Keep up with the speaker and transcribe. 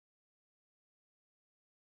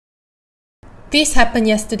This happened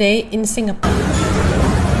yesterday in Singapore.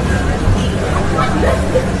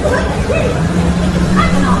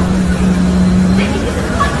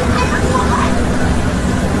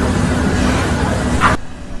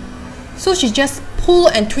 So she just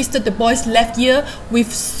pulled and twisted the boy's left ear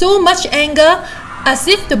with so much anger, as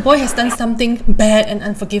if the boy has done something bad and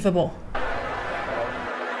unforgivable.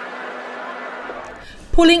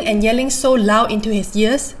 Pulling and yelling so loud into his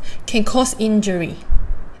ears can cause injury.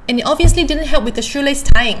 And it obviously didn't help with the shoelace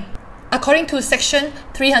tying. According to section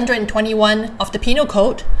 321 of the Penal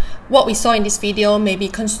Code, what we saw in this video may be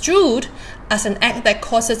construed as an act that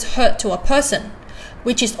causes hurt to a person,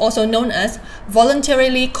 which is also known as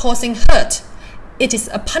voluntarily causing hurt. It is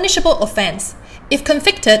a punishable offense. If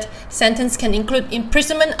convicted, sentence can include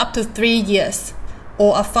imprisonment up to 3 years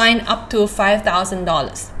or a fine up to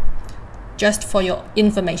 $5,000. Just for your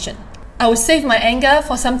information. I will save my anger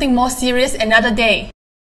for something more serious another day.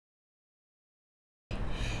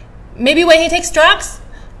 Maybe when he takes drugs,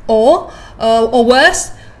 or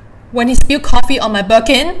worse, when he spills coffee on my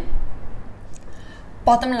Birkin.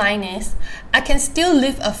 Bottom line is, I can still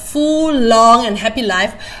live a full, long and happy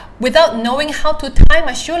life without knowing how to tie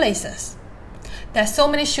my shoelaces. There are so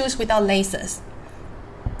many shoes without laces.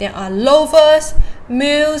 There are loafers,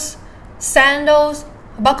 mules, sandals,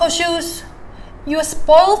 buckle shoes. You are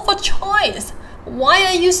spoiled for choice. Why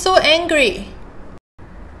are you so angry?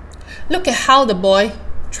 Look at how the boy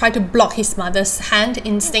tried to block his mother's hand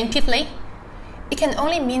instinctively. It can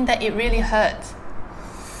only mean that it really hurts.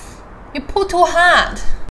 You pull too hard.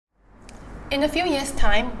 In a few years'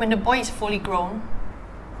 time, when the boy is fully grown,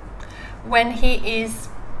 when he is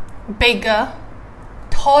bigger,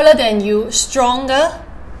 taller than you, stronger,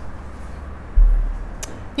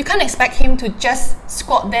 you can't expect him to just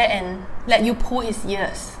squat there and let you pull his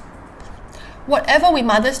ears. Whatever we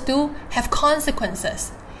mothers do have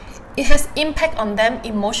consequences. It has impact on them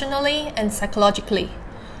emotionally and psychologically.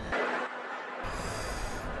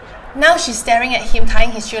 Now she's staring at him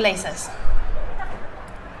tying his shoelaces.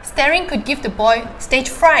 Staring could give the boy stage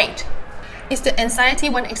fright. It's the anxiety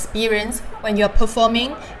one experiences when you're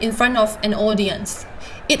performing in front of an audience.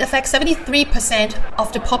 It affects 73%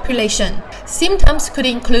 of the population. Symptoms could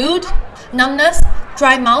include numbness,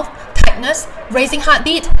 dry mouth, tightness, raising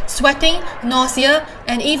heartbeat, sweating, nausea,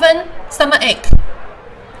 and even stomachache.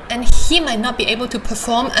 And he might not be able to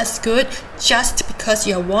perform as good just because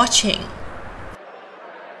you're watching.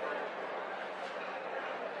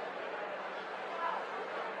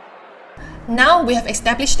 Now we have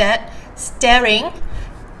established that staring,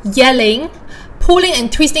 yelling, pulling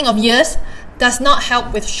and twisting of ears does not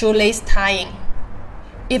help with shoelace tying.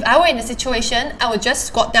 If I were in a situation, I would just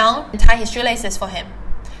squat down and tie his shoelaces for him.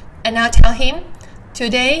 And I'll tell him,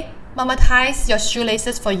 today, Mama ties your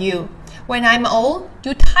shoelaces for you. When I'm old,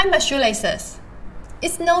 you tie my shoelaces.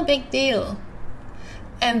 It's no big deal.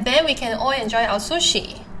 And then we can all enjoy our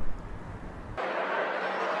sushi.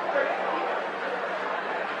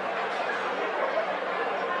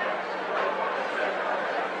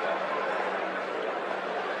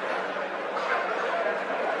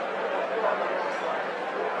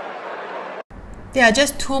 There are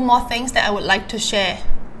just 2 more things that I would like to share.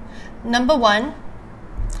 Number 1,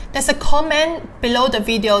 there's a comment below the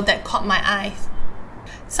video that caught my eye.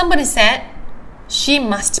 Somebody said, she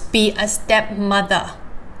must be a stepmother.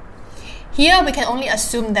 Here we can only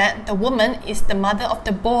assume that the woman is the mother of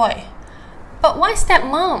the boy. But why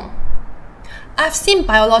stepmom? I've seen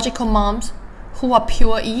biological moms who are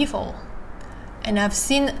pure evil. And I've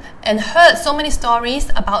seen and heard so many stories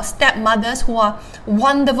about stepmothers who are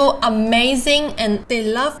wonderful, amazing, and they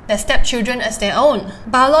love their stepchildren as their own.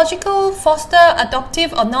 Biological, foster,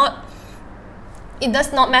 adoptive or not, it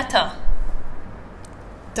does not matter.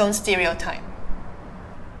 Don't stereotype.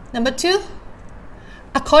 Number 2,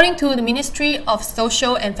 according to the Ministry of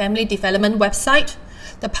Social and Family Development website,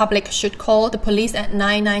 the public should call the police at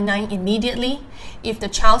 999 immediately if the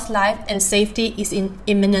child's life and safety is in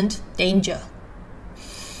imminent danger.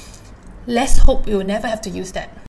 Let's hope we will never have to use that.